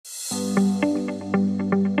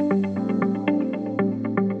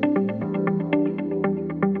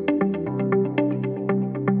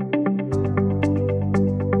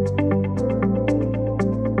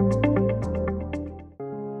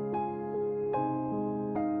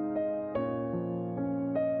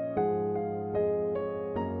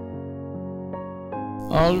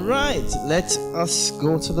All right, let us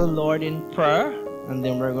go to the Lord in prayer, and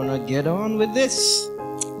then we're going to get on with this.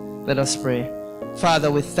 Let us pray.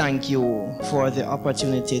 Father, we thank you for the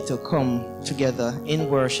opportunity to come together in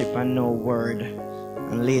worship and know word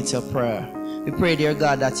and later prayer. We pray, dear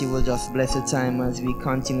God, that you will just bless the time as we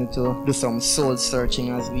continue to do some soul searching,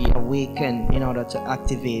 as we awaken in order to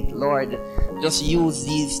activate. Lord, just use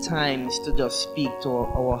these times to just speak to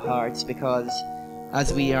our hearts, because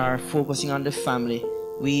as we are focusing on the family,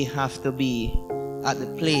 we have to be at the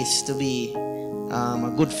place to be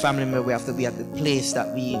a good family member. We have to be at the place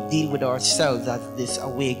that we deal with ourselves, as this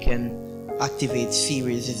Awaken, Activate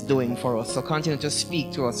series is doing for us. So continue to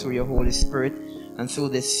speak to us through your Holy Spirit and through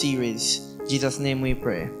this series. In Jesus' name we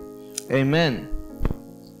pray. Amen.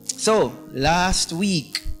 So last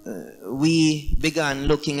week we began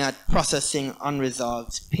looking at processing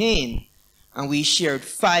unresolved pain, and we shared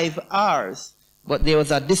 5 R's. But there was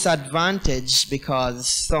a disadvantage because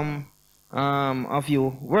some of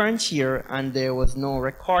you weren't here and there was no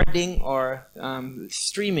recording or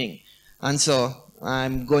streaming. And so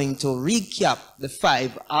I'm going to recap the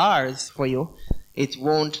 5 R's for you. It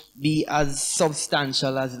won't be as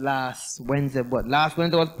substantial as last Wednesday, but last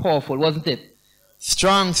Wednesday was powerful, wasn't it?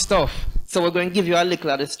 Strong stuff. So we're going to give you a little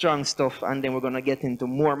of the strong stuff, and then we're going to get into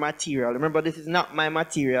more material. Remember, this is not my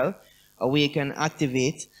material, Awaken,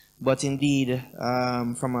 Activate. But indeed,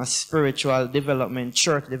 from a spiritual development,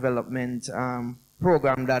 church development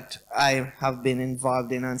program that I have been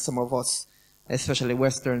involved in, and some of us, especially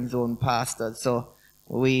Western Zone pastors. So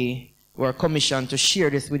we were commissioned to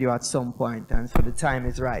share this with you at some point, and so the time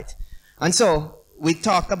is right. And so we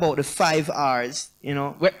talked about the 5 R's, you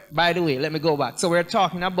know. By the way, let me go back. So we're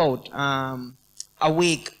talking about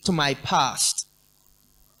awake to my past.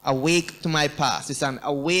 Awake to my past. It's an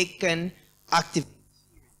awaken, active.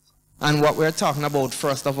 And what we're talking about,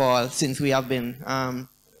 first of all, since we have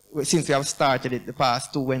started it the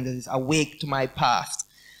past 2 Wednesdays, awake to my past.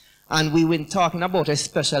 And we've been talking about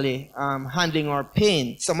especially handling our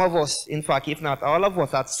pain. Some of us, in fact, if not all of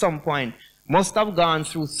us, at some point, must have gone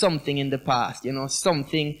through something in the past, you know,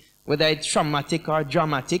 something, whether it's traumatic or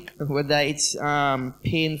dramatic, whether it's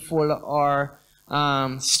painful or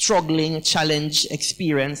struggling, challenge,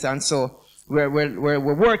 experience, and so we're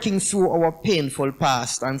working through our painful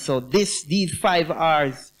past. And so these 5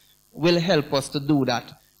 R's will help us to do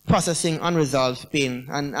that. Processing unresolved pain.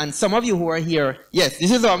 And some of you who are here, yes,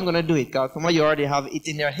 this is how I'm going to do it, because some of you already have it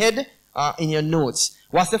in your head, in your notes.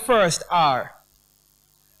 What's the first R?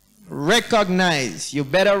 Recognize. You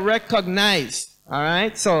better recognize. All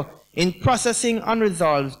right? So in processing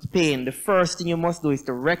unresolved pain, the first thing you must do is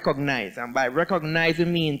to recognize. And by recognize, we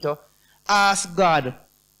mean to ask God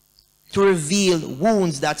to reveal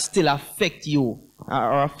wounds that still affect you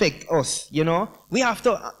or affect us, you know. We have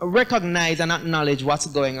to recognize and acknowledge what's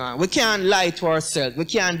going on. We can't lie to ourselves. We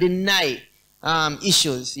can't deny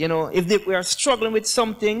issues, you know. If we are struggling with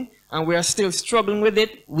something and we are still struggling with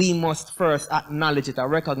it, we must first acknowledge it or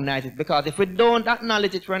recognize it. Because if we don't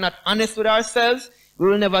acknowledge it, we're not honest with ourselves, we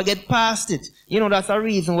will never get past it. You know, that's a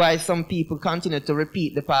reason why some people continue to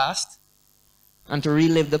repeat the past and to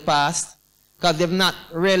relive the past. Because they've not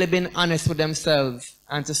really been honest with themselves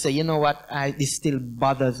and to say, you know what, this still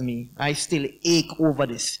bothers me. I still ache over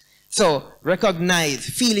this. So recognize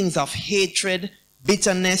feelings of hatred,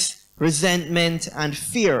 bitterness, resentment, and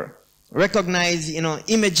fear. Recognize, you know,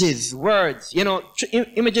 images, words. You know,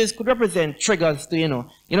 images could represent triggers to, you know,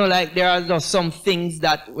 like there are just some things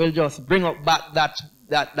that will just bring up back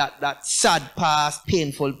that sad past,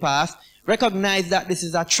 painful past. Recognize that this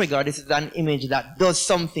is a trigger, this is an image that does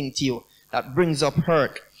something to you, that brings up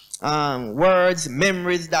hurt. Words,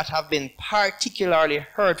 memories that have been particularly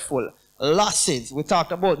hurtful. Losses. We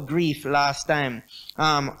talked about grief last time.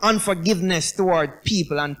 Unforgiveness toward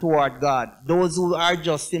people and toward God. Those who are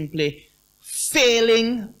just simply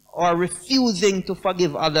failing or refusing to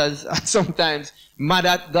forgive others. Sometimes mad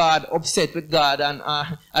at God, upset with God. And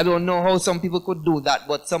I don't know how some people could do that,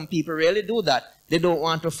 but some people really do that. They don't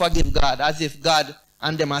want to forgive God, as if God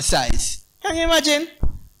and them are size. Can you imagine?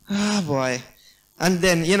 Ah, boy. And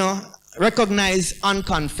then, you know, recognize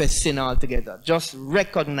unconfessed sin altogether. Just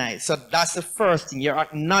recognize. So that's the first thing. You're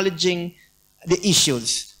acknowledging the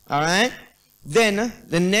issues. All right? Then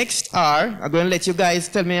the next R, I'm going to let you guys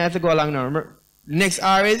tell me as I go along now. Remember, the next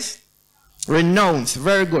R is renounce.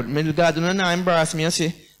 Very good. Middle God, do not embarrass me, you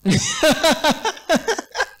see.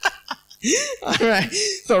 All right.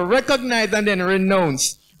 So recognize and then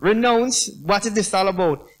renounce. Renounce, what is this all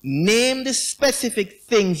about? Name the specific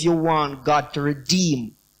things you want God to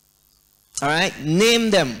redeem. All right? Name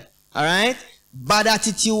them. All right? Bad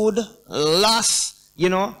attitude, loss, You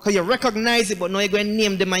know, because you recognize it, but now you're going to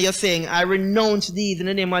name them and you're saying, I renounce these in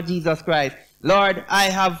the name of Jesus Christ. Lord, I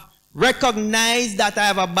have recognized that I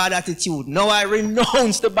have a bad attitude. Now I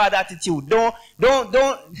renounce the bad attitude. Do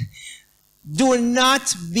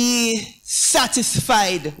not be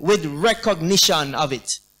satisfied with recognition of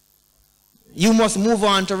it. You must move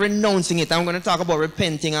on to renouncing it. I'm going to talk about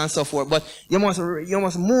repenting and so forth, but you must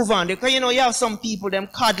move on. Because, you know, you have some people, them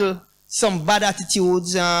coddle some bad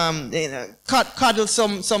attitudes, coddle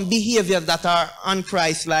some behaviors that are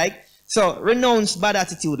unchristlike. So, renounce bad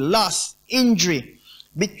attitude, loss, injury,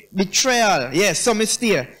 betrayal, yes, some is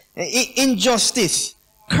there, injustice,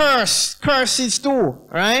 curses too,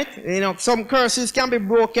 right? You know, some curses can be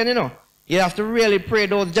broken, you know. You have to really pray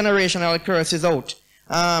those generational curses out.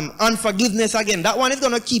 Unforgiveness again, that one is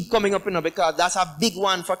going to keep coming up, you know, because that's a big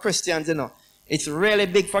one for Christians, you know. It's really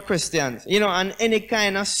big for Christians, you know, and any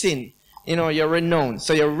kind of sin, you know, you renounce.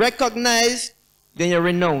 So you recognize, then you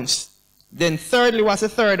renounce. Then thirdly, what's the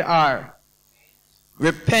third R?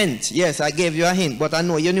 Repent. Yes, I gave you a hint, but I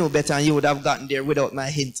know you knew better and you would have gotten there without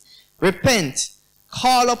my hint. Repent.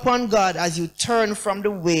 Call upon God as you turn from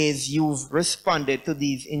the ways you've responded to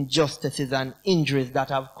these injustices and injuries that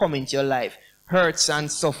have come into your life. Hurts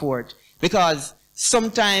and so forth. Because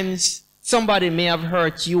sometimes somebody may have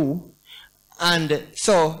hurt you, and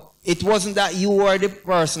so it wasn't that you were the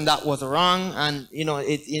person that was wrong, and you know,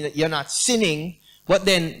 you're not sinning, but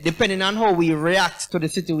then depending on how we react to the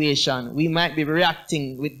situation, we might be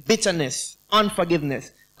reacting with bitterness,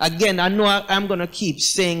 unforgiveness. Again, I know I'm going to keep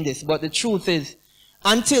saying this, but the truth is,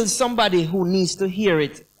 until somebody who needs to hear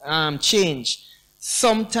it change,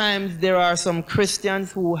 sometimes there are some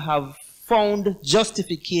Christians who have found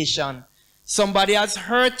justification. Somebody has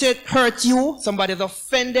hurt you, somebody has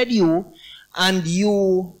offended you, and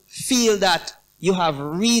you feel that you have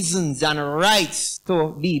reasons and rights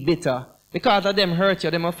to be bitter. Because of them hurt you,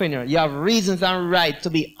 them offend you. You have reasons and rights to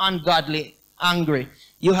be ungodly angry.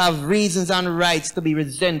 You have reasons and rights to be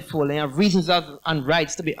resentful. And you have reasons and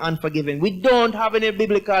rights to be unforgiving. We don't have any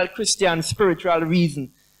biblical Christian spiritual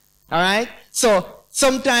reason. Alright? So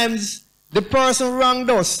sometimes the person wronged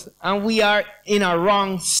us and we are in a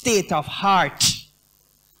wrong state of heart.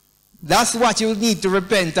 That's what you need to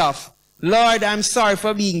repent of. Lord, I'm sorry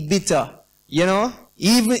for being bitter. You know?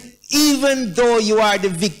 Even though you are the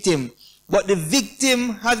victim. But the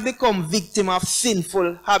victim has become victim of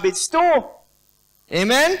sinful habits too.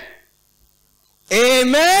 Amen?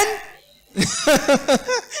 Amen?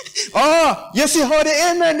 Oh, you see how the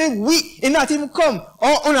amen, it not even come.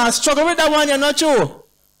 Oh, when I struggle with that one, you're not sure.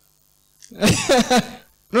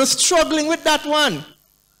 No struggling with that one.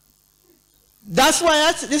 That's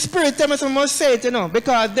why the Spirit tells me I must say it, you know,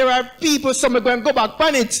 because there are people, some are going to go back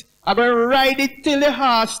on it. I'm going to ride it till the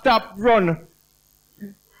heart stop run.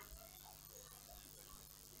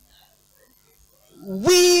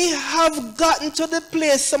 We have gotten to the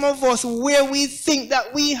place, some of us, where we think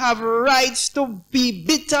that we have rights to be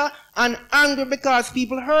bitter and angry because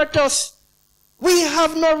people hurt us. We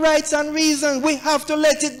have no rights and reasons. We have to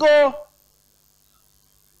let it go.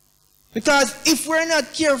 Because if we're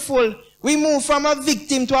not careful, we move from a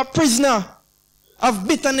victim to a prisoner of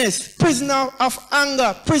bitterness, prisoner of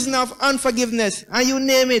anger, prisoner of unforgiveness, and you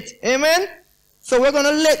name it. Amen? So we're going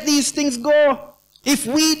to let these things go. If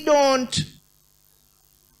we don't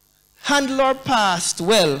handle our past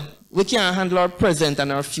well, we can't handle our present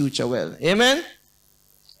and our future well. Amen?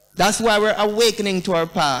 That's why we're awakening to our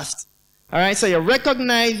past. Alright, so you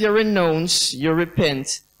recognize, you renounce, you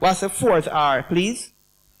repent. What's the fourth R, please?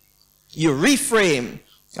 You reframe.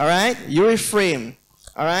 Alright? You reframe.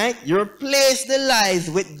 Alright? You replace the lies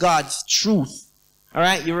with God's truth.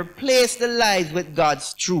 Alright? You replace the lies with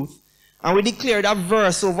God's truth. And we declared a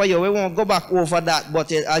verse over here. We won't go back over that,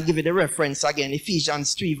 but I'll give you the reference again.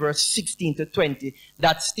 Ephesians 3 verse 16 to 20.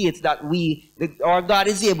 That states that our God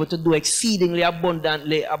is able to do exceedingly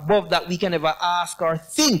abundantly above that we can ever ask or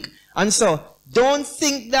think. And so, don't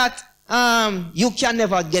think that you can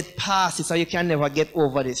never get past this or you can never get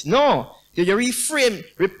over this. No. You reframe,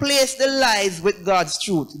 replace the lies with God's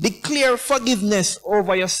truth. Declare forgiveness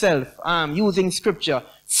over yourself using scripture.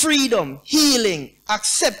 Freedom, healing,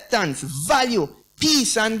 acceptance, value,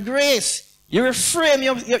 peace, and grace. You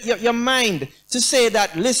reframe your mind to say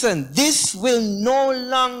that, listen, this will no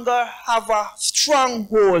longer have a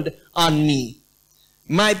stronghold on me.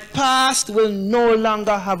 My past will no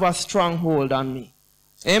longer have a stronghold on me.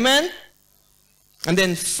 Amen? And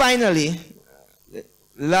then finally, the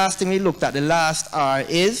last thing we looked at, the last R,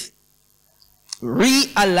 is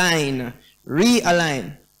realign.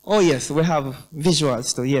 Realign. Oh yes, we have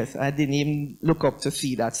visuals too. Yes, I didn't even look up to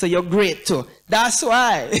see that. So you're great too. That's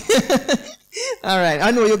why. All right.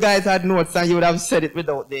 I know you guys had notes and you would have said it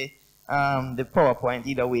without the PowerPoint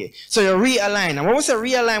either way. So you realign. And when we say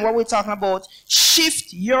realign, what we're talking about,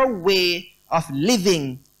 shift your way of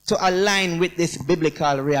living to align with this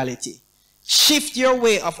biblical reality. Shift your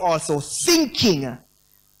way of also thinking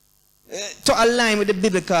to align with the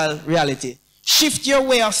biblical reality. Shift your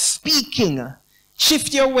way of speaking.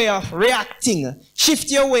 Shift your way of reacting.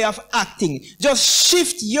 Shift your way of acting. Just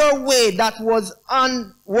shift your way that was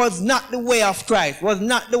not the way of Christ, was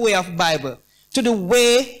not the way of Bible, to the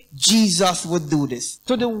way Jesus would do this,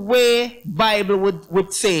 to the way Bible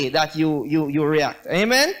would say that you react.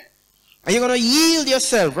 Amen? And you're going to yield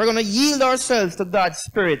yourself. We're going to yield ourselves to God's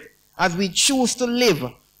Spirit as we choose to live.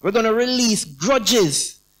 We're going to release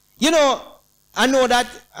grudges. You know, I know that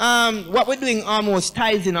what we're doing almost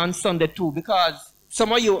ties in on Sunday too, because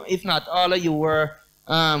some of you, if not all of you, were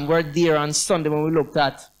there on Sunday when we looked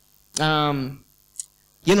at,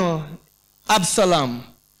 you know, Absalom.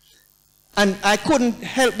 And I couldn't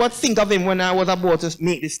help but think of him when I was about to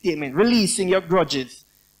make this statement, releasing your grudges.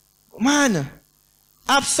 Man,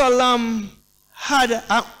 Absalom had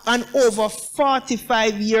an over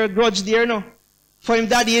 45-year grudge there, you know, for him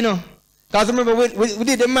daddy, you know. Because remember, we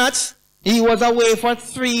did the maths. He was away for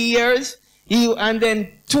 3 years. And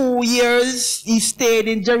then 2 years, he stayed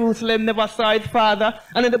in Jerusalem, never saw his father.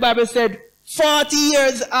 And then the Bible said, 40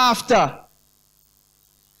 years after.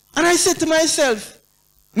 And I said to myself,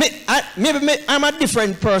 maybe I'm a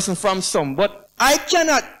different person from some, but I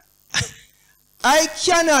cannot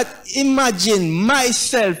imagine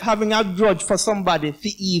myself having a grudge for somebody for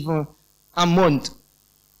even a month.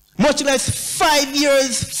 Much less 5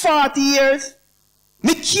 years, 40 years.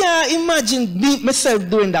 Me can't imagine myself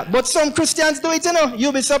doing that. But some Christians do it, you know.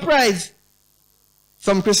 You'll be surprised.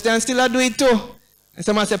 Some Christians still do it too. And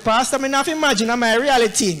someone say, Pastor, me not imagine that's my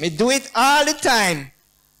reality. Me do it all the time.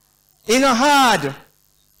 In a hard.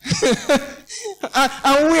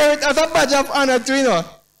 I wear it as a badge of honor too, you know.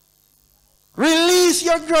 Release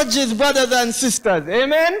your grudges, brothers and sisters.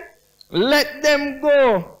 Amen? Let them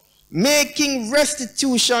go. Making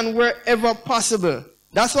restitution wherever possible.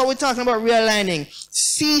 That's what we're talking about, realigning.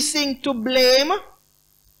 Ceasing to blame,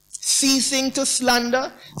 ceasing to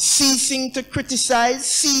slander, ceasing to criticize,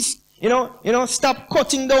 stop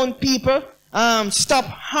cutting down people, stop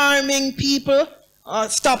harming people,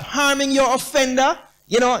 stop harming your offender.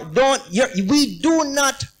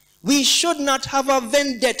 We should not have a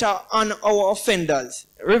vendetta on our offenders.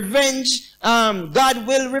 Revenge, God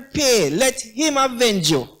will repay. Let him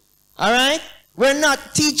avenge you. All right? We're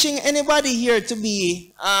not teaching anybody here to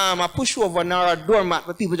be a pushover nor a doormat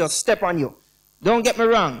where people just step on you. Don't get me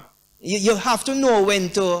wrong. You have to know when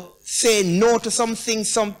to say no to some things,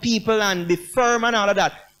 some people, and be firm and all of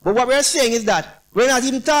that. But what we're saying is that we're not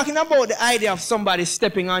even talking about the idea of somebody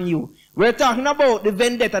stepping on you. We're talking about the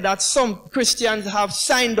vendetta that some Christians have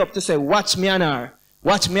signed up to say, watch me on her,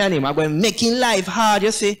 watch me on him. I'm going to make life hard,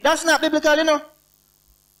 you see. That's not biblical, you know.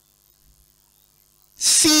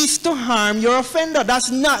 Cease to harm your offender. That's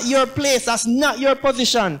not your place. That's not your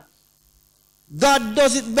position. God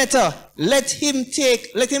does it better. Let him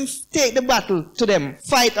take the battle to them.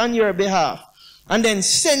 Fight on your behalf. And then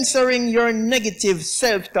censoring your negative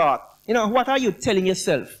self-talk. You know, what are you telling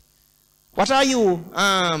yourself? What are you,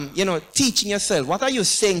 teaching yourself? What are you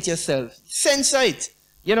saying to yourself? Censor it.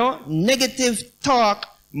 You know, negative talk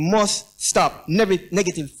must stop.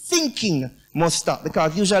 Negative thinking must stop.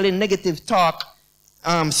 Because usually negative talk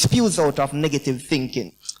spews out of negative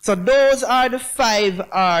thinking. So those are the 5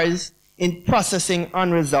 R's in processing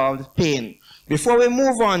unresolved pain. Before we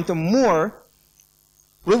move on to more,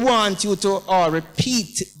 we want you to all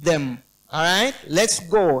repeat them. All right? Let's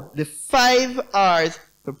go. The 5 R's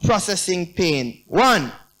for processing pain.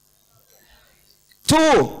 1,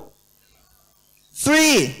 2,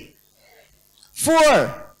 3,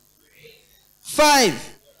 4,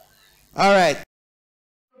 5. All right.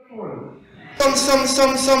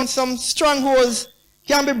 Some strongholds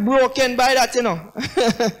can be broken by that, you know.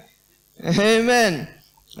 Amen.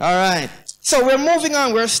 All right. So we're moving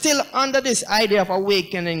on. We're still under this idea of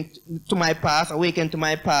awakening to my past, awaken to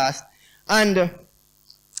my past. And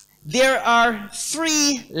there are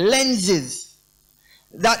 3 lenses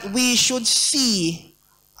that we should see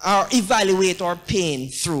or evaluate our pain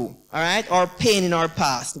through. All right? Our pain in our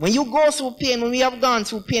past. When you go through pain, when we have gone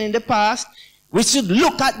through pain in the past, we should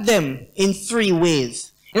look at them in 3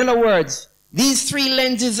 ways. In other words, these 3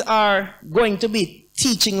 lenses are going to be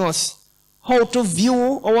teaching us how to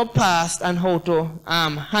view our past and how to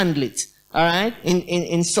handle it. All right?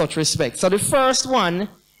 In such respect. So the first one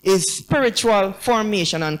is spiritual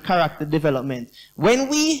formation and character development. When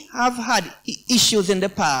we have had issues in the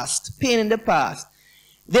past, pain in the past,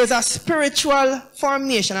 there's a spiritual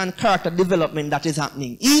formation and character development that is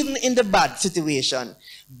happening, even in the bad situation.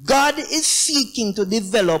 God is seeking to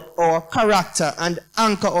develop our character and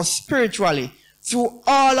anchor us spiritually through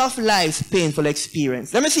all of life's painful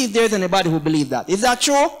experience. Let me see if there's anybody who believes that. Is that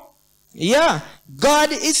true? Yeah.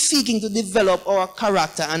 God is seeking to develop our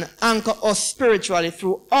character and anchor us spiritually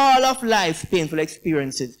through all of life's painful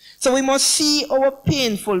experiences. So we must see our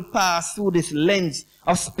painful past through this lens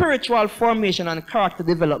of spiritual formation and character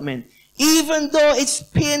development. Even though it's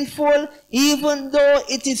painful, even though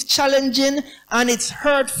it is challenging and it's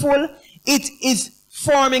hurtful, it is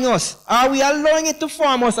forming us. Are we allowing it to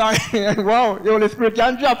form us? Wow, the Holy Spirit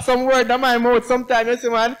can drop some word in my mouth sometimes. You see,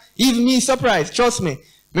 man, even me surprised. Trust me.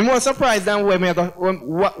 I'm more surprised than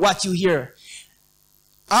what you hear.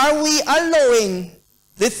 Are we allowing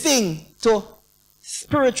the thing to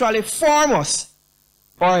spiritually form us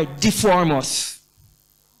or deform us?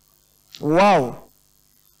 Wow.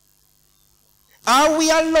 Are we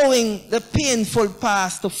allowing the painful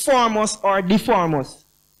past to form us or deform us?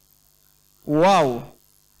 Wow.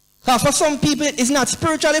 Because for some people, it's not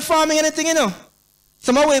spiritually forming anything, you know.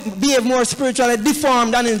 Some will behave more spiritually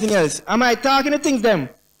deformed than anything else. Am I talking to things them?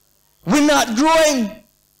 We're not growing.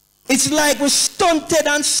 It's like we're stunted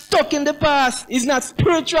and stuck in the past. It's not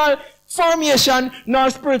spiritual formation nor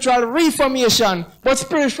spiritual reformation, but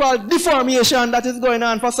spiritual deformation that is going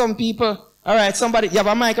on for some people. All right, somebody, you have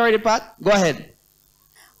a mic already, Pat? Go ahead.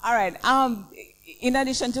 All right. In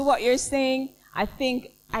addition to what you're saying, I think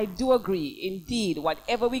I do agree. Indeed,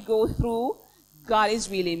 whatever we go through, God is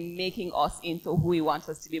really making us into who He wants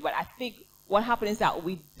us to be. But I think what happens is that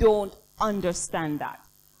we don't understand that,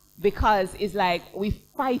 because it's like we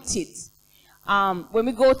fight it. When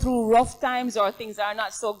we go through rough times or things that are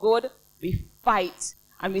not so good, we fight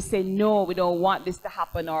and we say, no, we don't want this to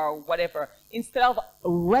happen or whatever. Instead of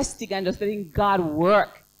resting and just letting God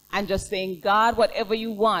work and just saying, God, whatever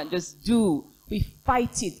you want, just do. We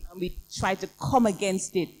fight it and we try to come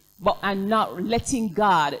against it, and not letting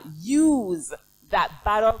God use that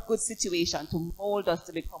bad or good situation to mold us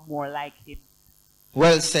to become more like Him.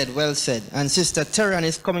 Well said, well said. And Sister Terran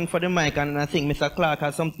is coming for the mic, and I think Mr. Clark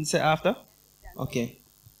has something to say after. Okay.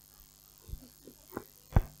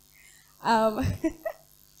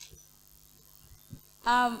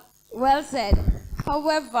 Well said.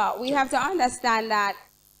 However, we have to understand that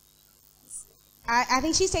I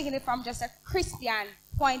think she's taking it from just a Christian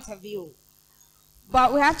point of view.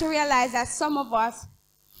 But we have to realize that some of us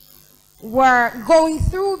were going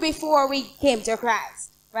through before we came to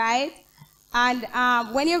Christ, right? And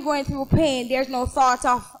when you're going through pain, there's no thought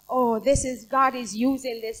of, oh, God is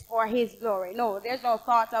using this for His glory. No, there's no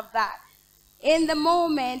thought of that. In the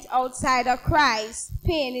moment outside of Christ,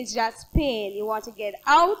 pain is just pain. You want to get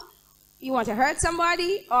out, you want to hurt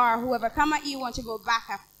somebody, or whoever come at you, you want to go back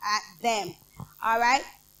at them. All right?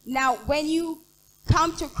 Now, when you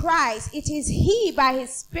come to Christ, it is He, by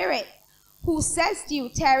His Spirit, who says to you,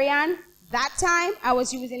 Terian, that time I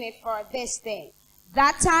was using it for this thing.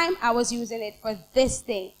 That time I was using it for this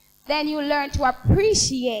thing. Then you learn to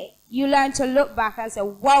appreciate. You learn to look back and say,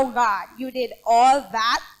 wow, God, you did all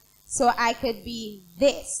that so I could be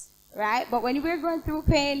this, right? But when we're going through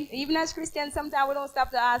pain, even as Christians, sometimes we don't stop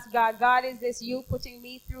to ask God, God, is this you putting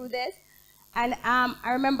me through this? And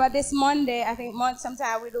I remember this Monday, I think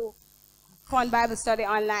sometime we do fun Bible study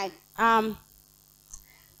online. I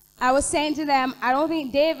was saying to them, I don't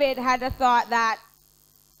think David had the thought that,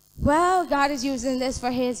 well, God is using this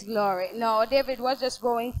for His glory. No, David was just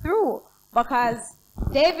going through, because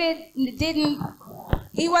David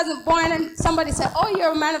he wasn't born and somebody said, oh,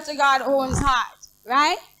 you're a man after God's own heart,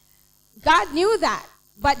 right? God knew that,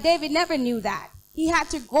 but David never knew that. He had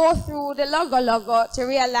to go through the logo to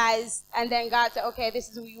realize, and then God said, okay, this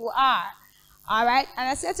is who you are. All right? And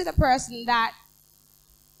I said to the person that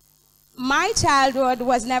my childhood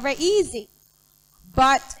was never easy,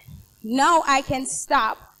 but now I can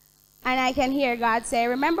stop and I can hear God say,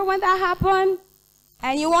 remember when that happened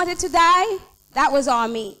and you wanted to die? That was all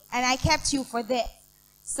me, and I kept you for this.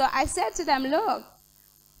 So I said to them, look,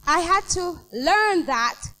 I had to learn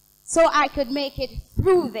that so I could make it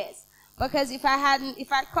through this. Because if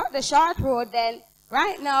I cut the short road, then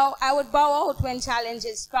right now I would bow out when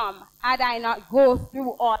challenges come. Had I not go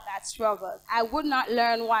through all that struggle, I would not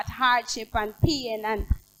learn what hardship and pain and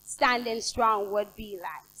standing strong would be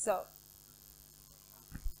like. So,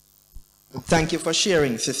 thank you for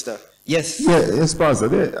sharing, sister. Yes. Yeah, yes,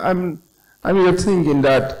 Pastor. I'm here thinking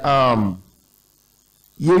that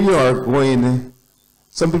you are going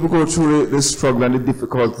some people go through the struggle and the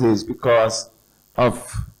difficulties because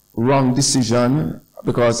of wrong decision,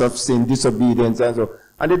 because of sin, disobedience, and so.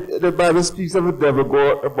 And the Bible speaks of the devil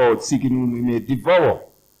go about seeking whom he may devour.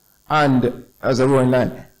 And as a roaring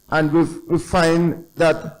lion. And we find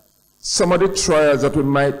that some of the trials that we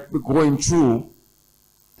might be going through,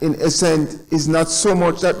 in essence, is not so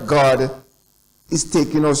much that God is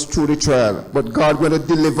taking us through the trial, but God going to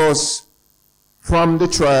deliver us from the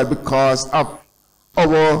trial because of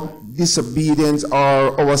our disobedience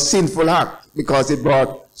or our sinful act, because it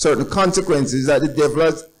brought certain consequences that the devil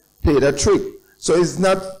has played a trick. So it's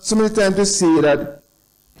not so many times to say that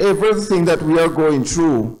everything that we are going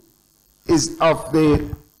through is of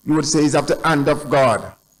the, you would say, is of the hand of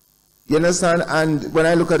God. You understand? And when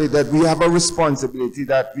I look at it, that we have a responsibility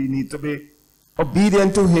that we need to be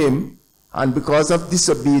obedient to Him, and because of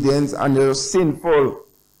disobedience and their sinful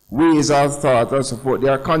ways of thought and so forth,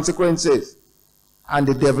 there are consequences. And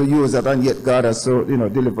the devil uses that, and yet God has so,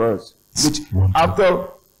 deliver us. Which after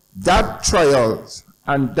that trials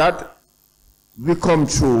and that we come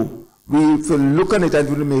through, we will look at it and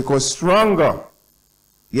it will make us stronger.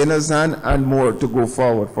 You understand? And more to go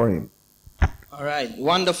forward for Him. All right.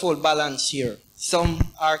 Wonderful balance here.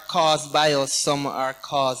 Some are caused by us, some are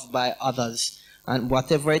caused by others. And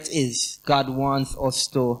whatever it is, God wants us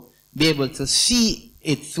to be able to see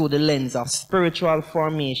it through the lens of spiritual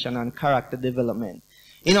formation and character development,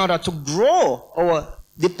 in order to grow our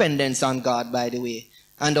dependence on God, by the way,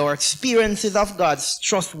 and our experiences of God's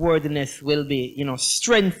trustworthiness will be,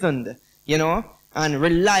 strengthened, and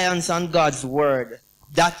reliance on God's word.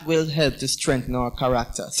 That will help to strengthen our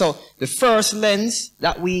character. So the first lens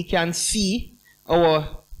that we can see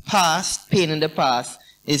our past, pain in the past,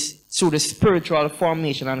 is through the spiritual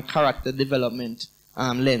formation and character development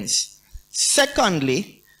lens.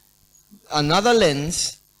 Secondly, another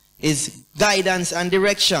lens is guidance and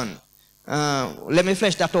direction. Let me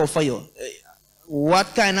flesh that out for you.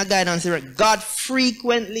 What kind of guidance and direction? God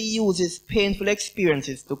frequently uses painful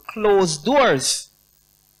experiences to close doors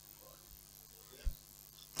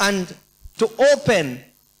and to open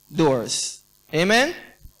doors. Amen?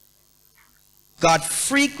 God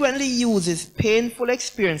frequently uses painful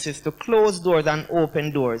experiences to close doors and open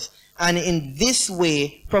doors, and in this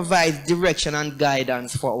way provides direction and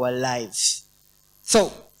guidance for our lives.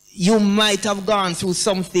 So you might have gone through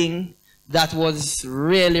something that was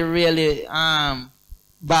really, really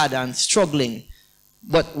bad and struggling,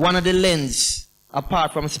 but one of the lenses,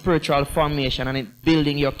 apart from spiritual formation and it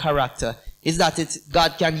building your character, is that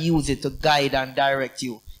God can use it to guide and direct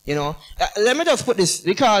you. Let me just put this,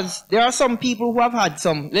 because there are some people who have had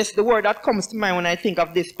the word that comes to mind when I think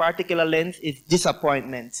of this particular lens is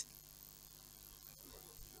disappointment.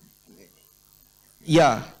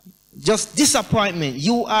 Yeah, just disappointment.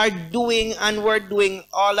 You are doing and we're doing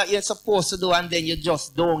all that you're supposed to do, and then you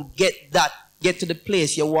just don't get to the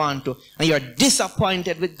place you want to, and you're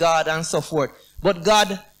disappointed with God and so forth. But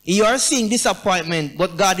God, you are seeing disappointment,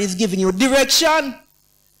 but God is giving you direction.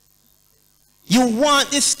 You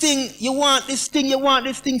want this thing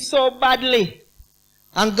so badly.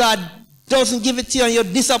 And God doesn't give it to you, and you're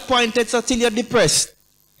disappointed until you're depressed.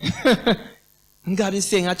 And God is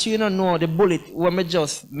saying, actually, you don't know the bullet will may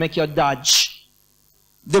just make you dodge.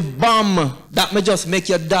 The bomb that may just make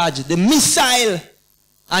you dodge. The missile,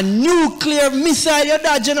 a nuclear missile you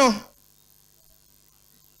dodge,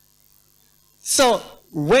 So,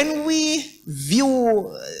 when we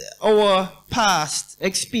view our past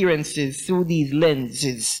experiences through these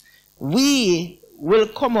lenses, we will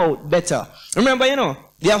come out better. Remember,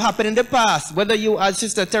 they have happened in the past. Whether you, as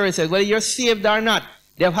Sister Terry said, whether you're saved or not,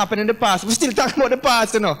 they have happened in the past. We're still talking about the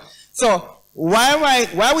past, So, why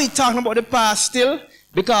are we talking about the past still?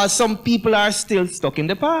 Because some people are still stuck in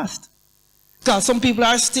the past. Because some people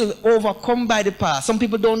are still overcome by the past. Some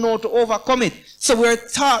people don't know how to overcome it. So we're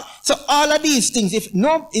taught. So all of these things, if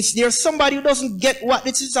there's somebody who doesn't get what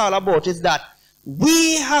this is all about, is that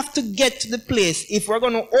we have to get to the place, if we're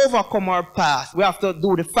going to overcome our past, we have to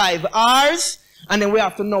do the 5 R's, and then we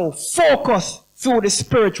have to now focus through the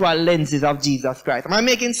spiritual lenses of Jesus Christ. Am I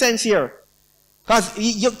making sense here? Because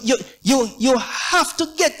you have to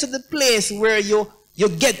get to the place where you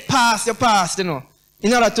get past your past,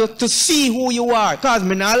 in order to see who you are. Because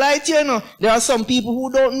me not lie to you, there are some people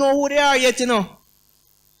who don't know who they are yet, Because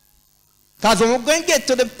when we're going to get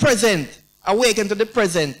to the present, awaken to the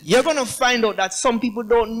present, you're going to find out that some people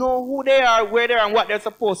don't know who they are, where they are, and what they're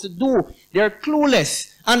supposed to do. They're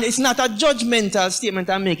clueless. And it's not a judgmental statement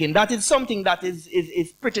I'm making. That is something that is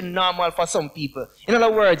pretty normal for some people. In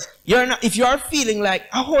other words, if you are feeling like,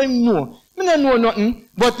 how I know? I don't know nothing.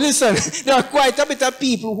 But listen, there are quite a bit of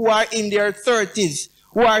people who are in their 30s,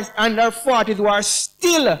 who are under 40s who are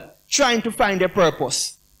still trying to find their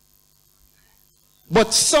purpose.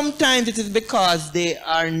 But sometimes it is because they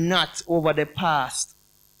are not over the past.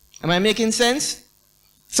 Am I making sense?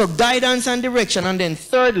 So guidance and direction. And then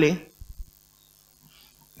thirdly,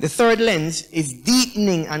 the third lens is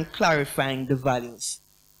deepening and clarifying the values.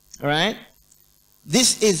 All right?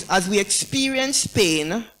 This is, as we experience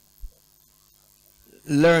pain,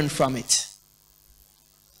 learn from it.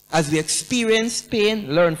 As we experience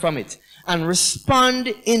pain, learn from it. And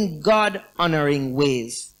respond in God-honoring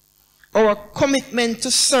ways. Our commitment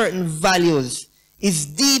to certain values is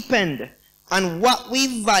deepened, and what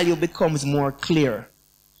we value becomes more clear.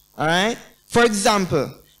 All right? For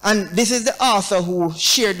example, and this is the author who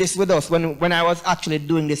shared this with us when I was actually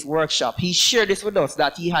doing this workshop. He shared this with us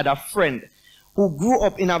that he had a friend who grew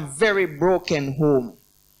up in a very broken home.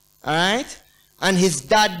 All right? And his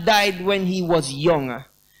dad died when he was young.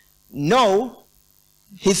 Now,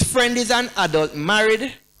 his friend is an adult,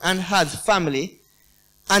 married, and has family.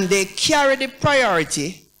 And they carry the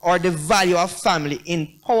priority or the value of family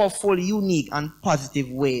in powerful, unique, and positive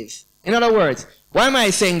ways. In other words, why am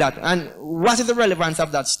I saying that? And what is the relevance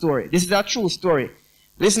of that story? This is a true story.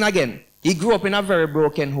 Listen again. He grew up in a very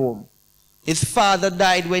broken home. His father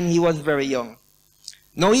died when he was very young.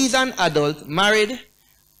 Now he's an adult, married,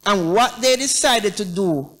 and what they decided to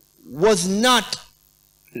do was not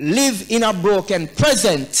live in a broken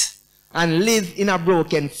present and live in a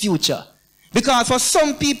broken future. Because for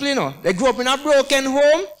some people, you know, they grew up in a broken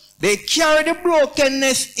home, they carry the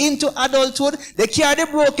brokenness into adulthood, they carry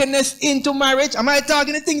the brokenness into marriage. Am I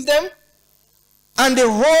talking the things them? And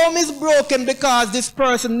the home is broken because this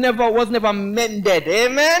person was never mended.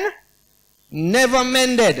 Amen? Never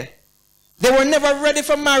mended. They were never ready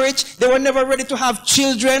for marriage. They were never ready to have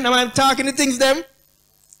children. Am I talking the things them?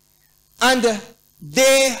 And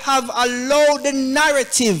they have allowed the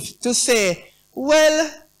narrative to say,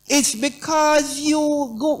 well, it's because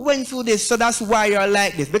you went through this, so that's why you're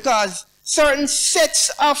like this. Because certain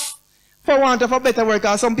sets of, for want of a better word,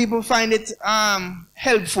 because some people find it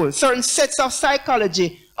helpful, certain sets of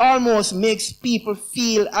psychology almost makes people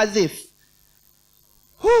feel as if,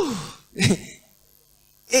 whew,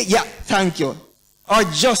 yeah, thank you, or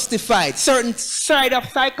justified. Certain side of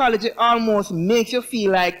psychology almost makes you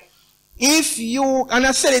feel like, if you, and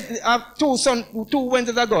I said it two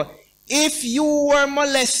Wednesdays ago, if you were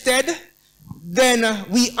molested, then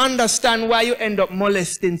we understand why you end up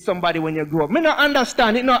molesting somebody when you grow up. Me not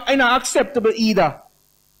understand, it's not acceptable either.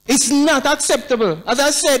 It's not acceptable. As I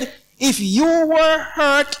said, if you were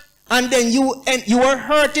hurt and then you were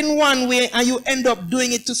hurt in one way and you end up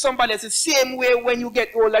doing it to somebody else the same way when you get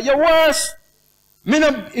older, you're worse. Me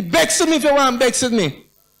not, it begs with me if you want to begs with me.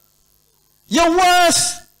 You're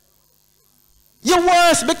worse. You're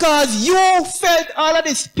worse because you felt all of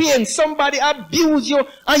this pain. Somebody abused you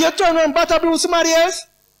and you turn around and abuse somebody else.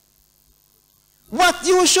 What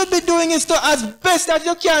you should be doing is to, as best as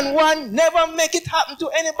you can, one, never make it happen to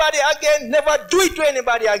anybody again. Never do it to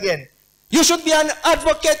anybody again. You should be an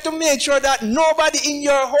advocate to make sure that nobody in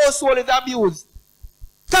your household is abused.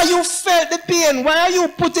 Because you felt the pain. Why are you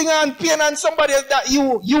putting on pain on somebody else that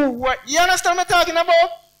you understand what I'm talking about?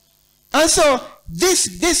 And so,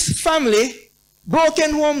 this family,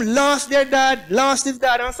 broken home, lost their dad, lost his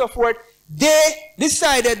dad, and so forth. They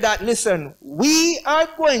decided that, listen, we are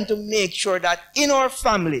going to make sure that in our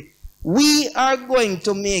family, we are going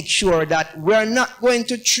to make sure that we're not going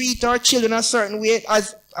to treat our children a certain way.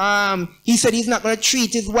 As he said, he's not going to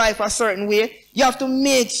treat his wife a certain way. You have to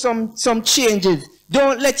make some changes.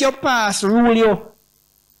 Don't let your past rule you.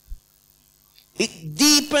 It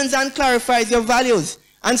deepens and clarifies your values.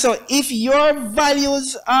 And so if your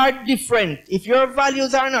values are different, if your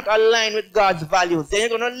values are not aligned with God's values, then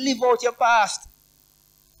you're going to live out your past.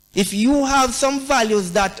 If you have some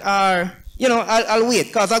values that are, you know, I'll wait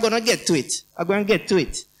because I'm going to get to it. I'm going to get to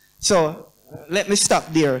it. So let me stop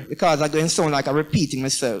there because I'm going to sound like I'm repeating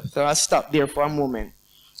myself. So I'll stop there for a moment.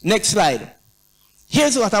 Next slide.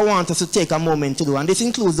 Here's what I want us to take a moment to do, and this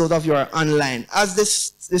includes those of you who are online. As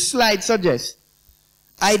this slide suggests,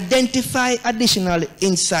 identify additional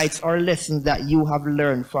insights or lessons that you have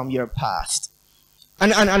learned from your past.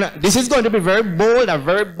 And this is going to be a very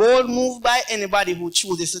bold move by anybody who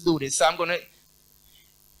chooses to do this. So I'm going to,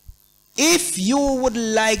 if you would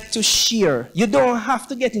like to share, you don't have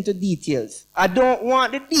to get into details. I don't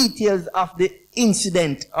want the details of the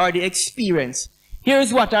incident or the experience.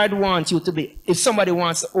 Here's what I'd want you to be, if somebody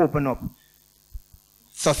wants to open up.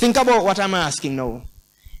 So think about what I'm asking now.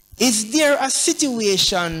 Is there a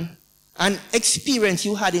situation, an experience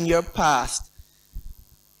you had in your past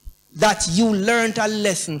that you learned a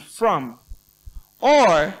lesson from?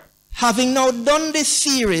 Or, having now done this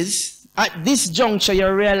series, at this juncture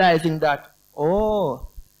you're realizing that, oh,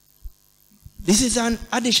 this is an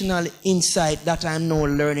additional insight that I'm now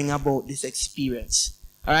learning about this experience.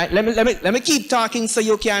 All right, let me keep talking so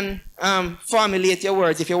you can formulate your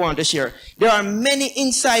words if you want to share. There are many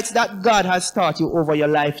insights that God has taught you over your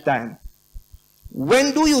lifetime.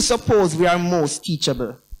 When do you suppose we are most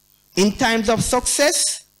teachable? In times of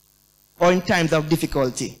success or in times of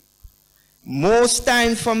difficulty? Most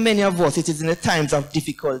times for many of us, it is in the times of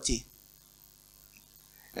difficulty.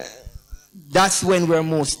 That's when we're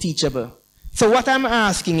most teachable. So what I'm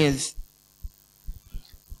asking is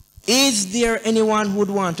there anyone who would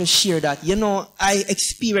want to share that? You know, I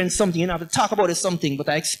experienced something, you know, I have to talk about it something, but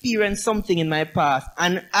I experienced something in my past,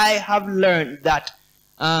 and I have learned that,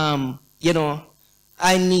 you know,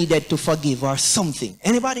 I needed to forgive or something.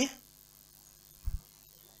 Anybody?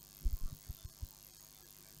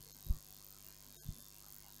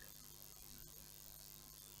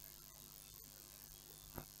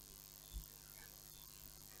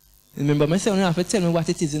 Remember, myself, you have to tell me what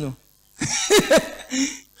it is, you know.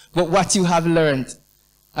 But what you have learned,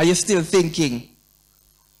 are you still thinking?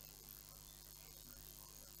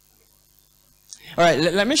 All right,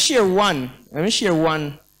 let me share one. Let me share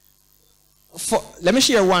one,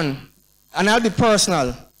 and I'll be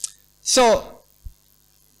personal. So,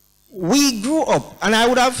 we grew up, and I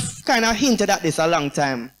would have kind of hinted at this a long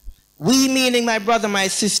time. We, meaning my brother, my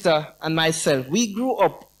sister, and myself, we grew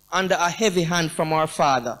up under a heavy hand from our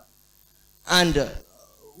father. And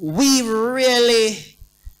we really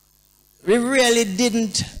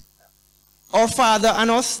didn't, our father and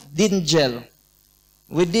us didn't gel.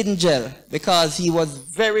 We didn't gel because he was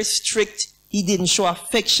very strict. He didn't show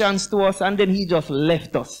affections to us, and then he just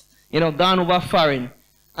left us, you know, gone over foreign.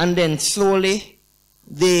 And then slowly,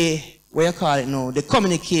 the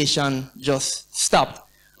communication just stopped.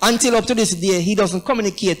 Until up to this day, he doesn't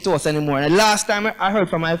communicate to us anymore. And the last time I heard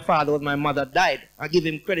from my father was my mother died. I give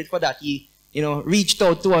him credit for that. He, you know, reached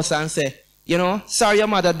out to us and said, you know, sorry your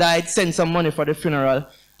mother died, send some money for the funeral.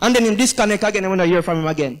 And then he disconnect again and we don't hear from him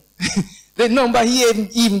again. The number he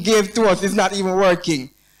even gave to us is not even working.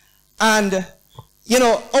 And, you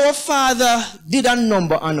know, our father did a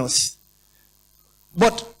number on us.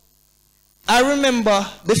 But I remember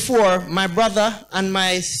before my brother and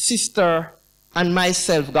my sister and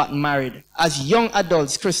myself got married as young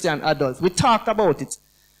adults, Christian adults. We talked about it.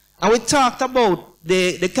 And we talked about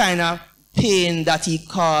the kind of pain that he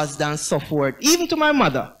caused and suffered, even to my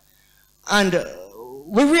mother. And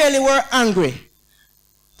we really were angry.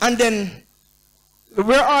 And then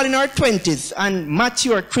we're all in our 20s and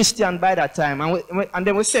mature Christian by that time. And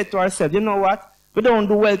then we said to ourselves, you know what? We don't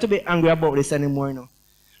do well to be angry about this anymore, you know.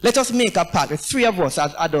 Let us make a pact, the three of us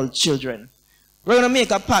as adult children. We're going to make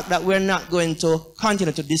a pact that we're not going to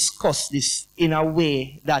continue to discuss this in a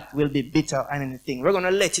way that will be bitter and anything. We're going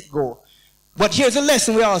to let it go. But here's a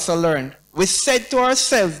lesson we also learned. We said to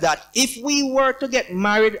ourselves that if we were to get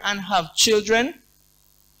married and have children,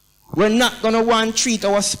 we're not going to want to treat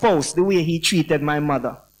our spouse the way he treated my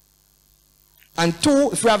mother. And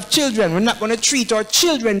two, if we have children, we're not going to treat our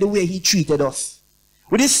children the way he treated us.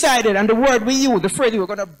 We decided, and the word we use, the phrase, we're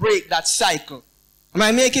going to break that cycle. Am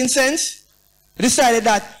I making sense? We decided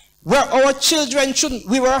that where our children shouldn't,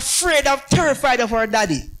 we were afraid of, terrified of our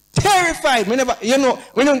daddy. Terrified. We never, you know,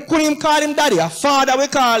 we couldn't even call him daddy. A father we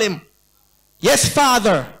call him. Yes,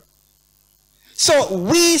 father. So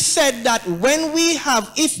we said that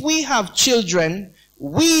if we have children,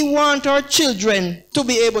 we want our children to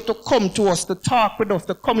be able to come to us, to talk with us,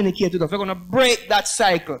 to communicate with us. We're going to break that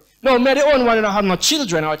cycle. No, me the only one who don't have no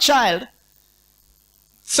children or child.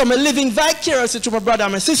 So I'm living vicariously through my brother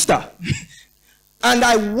and my sister. And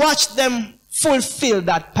I watched them fulfill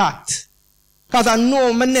that pact. Because I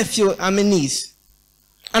know my nephew and my niece.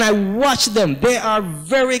 And I watch them. They are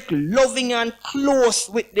very loving and close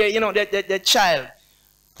with their, you know, their child.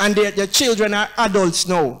 And their children are adults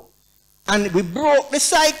now. And we broke the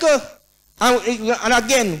cycle. And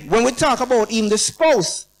again, when we talk about even the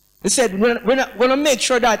spouse, we said we're going to make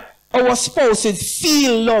sure that our spouses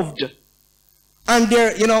feel loved. And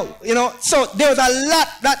they're, you know, so there's a lot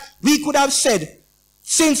that we could have said.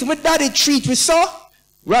 Since my daddy treat me so,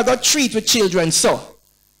 we're going to treat my children so.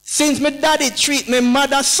 Since my daddy treat my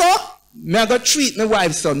mother so, we're going to treat my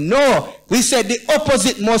wife so. No, we said the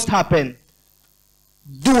opposite must happen.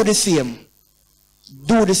 Do the same.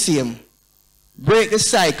 Do the same. Break the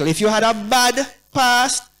cycle. If you had a bad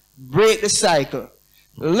past, break the cycle.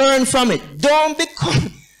 Learn from it. Don't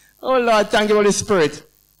become... Oh Lord, thank you, Holy Spirit.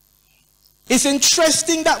 It's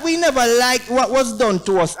interesting that we never liked what was done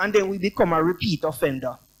to us and then we become a repeat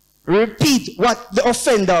offender. repeat what the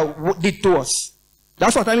offender did to us.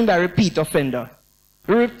 That's what I mean by repeat offender.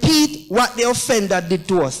 Repeat what the offender did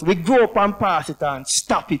to us. We grow up and pass it on.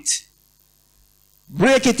 Stop it.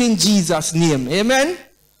 Break it in Jesus' name. Amen?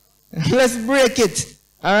 Let's break it.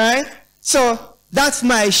 Alright? So, that's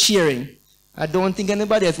my sharing. I don't think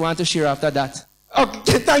anybody else wants to share after that.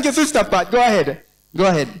 Okay, thank you, Sister Pat. Go ahead. Go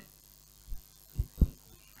ahead.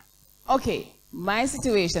 Okay, my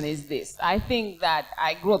situation is this. I think that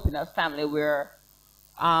I grew up in a family where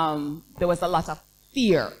there was a lot of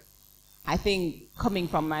fear. I think coming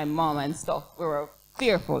from my mom and stuff, we were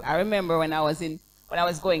fearful. I remember when I was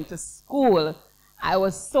going to school, I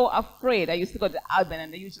was so afraid. I used to go to Albion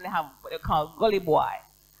and they usually have what they call gully boy.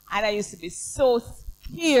 And I used to be so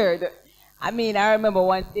scared. I mean, I remember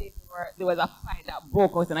one day there was a fight that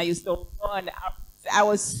broke out and I used to run. I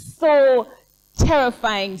was so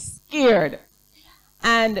terrifying, scared.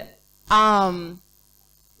 And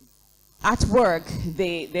at work,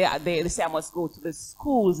 they say I must go to the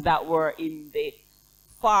schools that were in the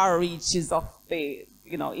far reaches of the,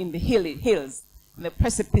 in the hills, in the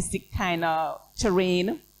precipice kind of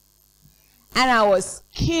terrain. And I was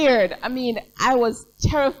scared. I mean, I was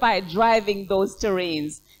terrified driving those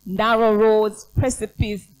terrains. Narrow roads,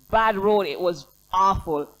 precipice, bad road. It was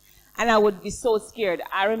awful. And I would be so scared.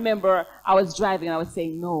 I remember I was driving and I was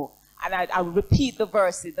saying no. And I would repeat the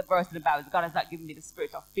verse in the Bible. God has not given me the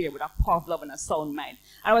spirit of fear, but a power of love and a sound mind.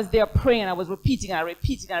 And I was there praying and I was repeating and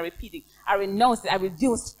repeating and repeating. I renounced it. I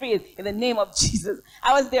reduced fear in the name of Jesus.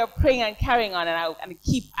 I was there praying and carrying on and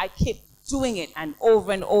I kept doing it and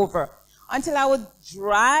over. Until I would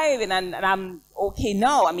drive and I'm okay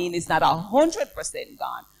now. I mean, it's not 100%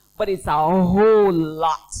 gone, but it's a whole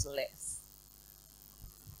lot less.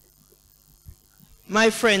 My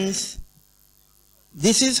friends,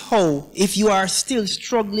 this is how, if you are still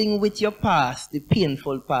struggling with your past, the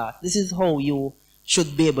painful past, this is how you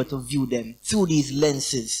should be able to view them, through these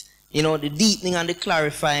lenses. The deepening and the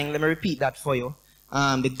clarifying, let me repeat that for you.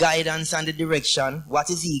 The guidance and the direction, what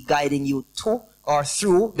is he guiding you to or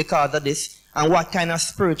through because of this, and what kind of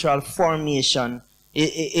spiritual formation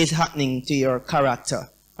is happening to your character.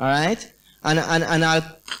 Alright? And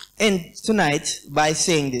I'll end tonight by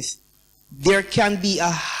saying this. There can be a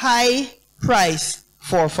high price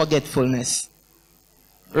for forgetfulness.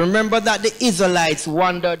 Remember that the Israelites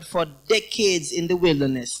wandered for decades in the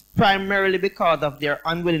wilderness, primarily because of their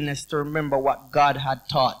unwillingness to remember what God had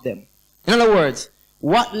taught them. In other words,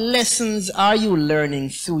 what lessons are you learning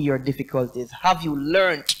through your difficulties? Have you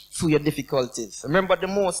learned through your difficulties? Remember, the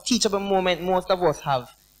most teachable moment most of us have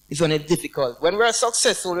is when it's difficult. When we're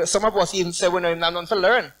successful, some of us even say we don't have nothing to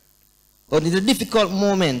learn. But in the difficult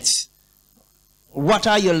moments, what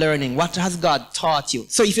are you learning? What has God taught you?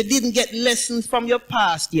 So if you didn't get lessons from your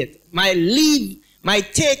past yet, my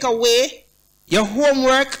takeaway, your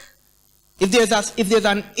homework, if there's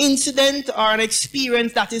an incident or an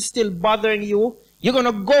experience that is still bothering you, you're going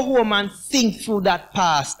to go home and think through that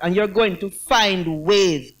past, and you're going to find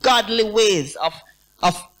ways, godly ways of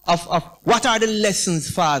what are the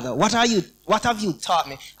lessons, Father? What have you taught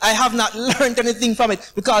me? I have not learned anything from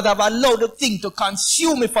it because I've allowed the thing to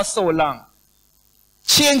consume me for so long.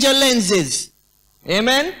 Change your lenses.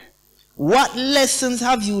 Amen? What lessons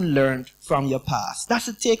have you learned from your past? That's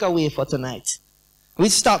the takeaway for tonight. We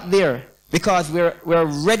stop there because we're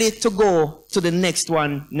ready to go to the next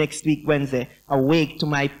one next week, Wednesday. Awake to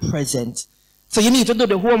my present. So you need to do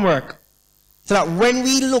the homework. So that when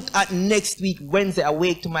we look at next week, Wednesday,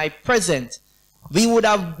 awake to my present, we would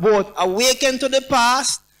have both awakened to the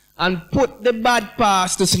past and put the bad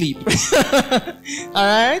past to sleep.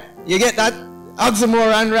 Alright? You get that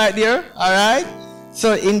oxymoron right there? Alright?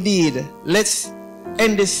 So indeed, let's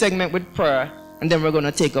end this segment with prayer, and then we're going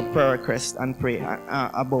to take a prayer request and pray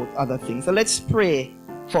about other things. So let's pray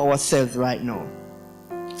for ourselves right now.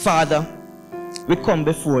 Father, we come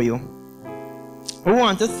before you. We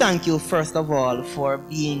want to thank you, first of all, for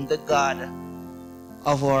being the God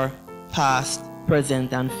of our past,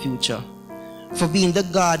 present, and future. For being the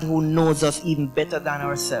God who knows us even better than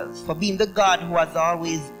ourselves. For being the God who has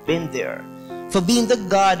always been there. For being the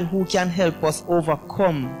God who can help us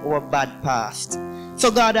overcome our bad past.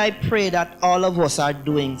 So God, I pray that all of us are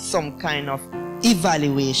doing some kind of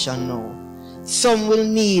evaluation now. Some will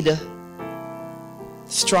need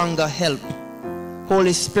stronger help.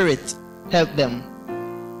 Holy Spirit, help them.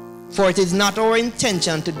 For it is not our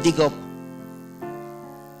intention to dig up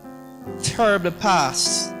terrible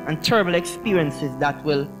pasts and terrible experiences that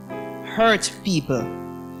will hurt people.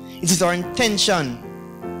 It is our intention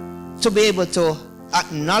to be able to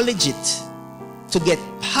acknowledge it, to get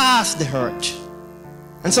past the hurt.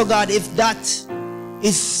 And so God, if that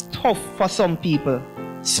is tough for some people,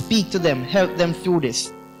 speak to them, help them through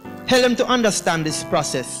this. Help them to understand this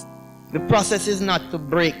process. The process is not to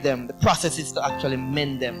break them. The process is to actually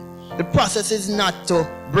mend them. The process is not to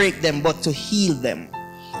break them, but to heal them.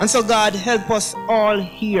 And so God, help us all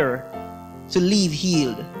here to leave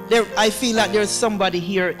healed. I feel like there's somebody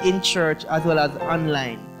here in church as well as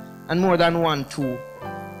online, and more than one too,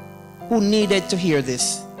 who needed to hear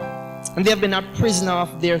this. And they've been a prisoner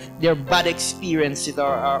of their bad experiences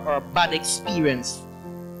or bad experience.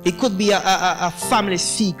 It could be a family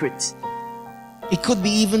secret. It could be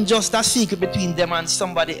even just a secret between them and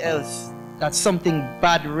somebody else, that something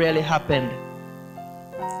bad really happened.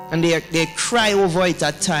 And they cry over it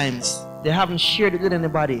at times. They haven't shared it with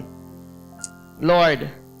anybody. Lord,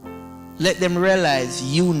 let them realize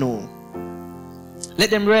you know. Let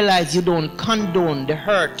them realize you don't condone the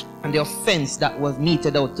hurt and the offense that was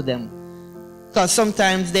meted out to them. Because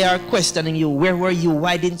sometimes they are questioning you. Where were you?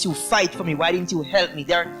 Why didn't you fight for me? Why didn't you help me?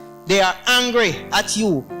 They are angry at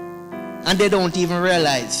you and they don't even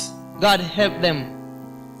realize. God, help them.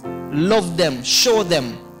 Love them. Show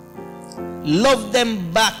them. Love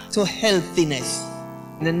them back to healthiness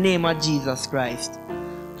in the name of Jesus Christ.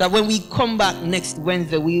 That when we come back next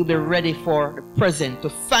Wednesday, we will be ready for the present, to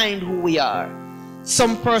find who we are.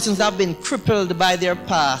 Some persons have been crippled by their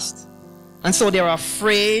past, and so they're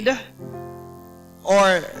afraid,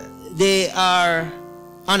 or they are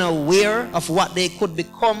unaware of what they could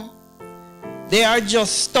become. They are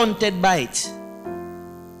just stunted by it.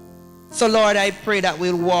 So Lord, I pray that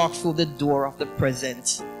we'll walk through the door of the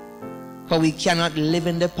present, for we cannot live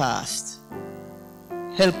in the past.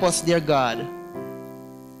 Help us, dear God,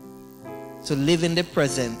 to live in the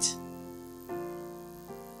present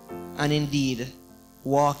and indeed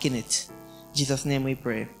walk in it. In Jesus' name we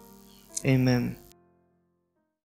pray. Amen.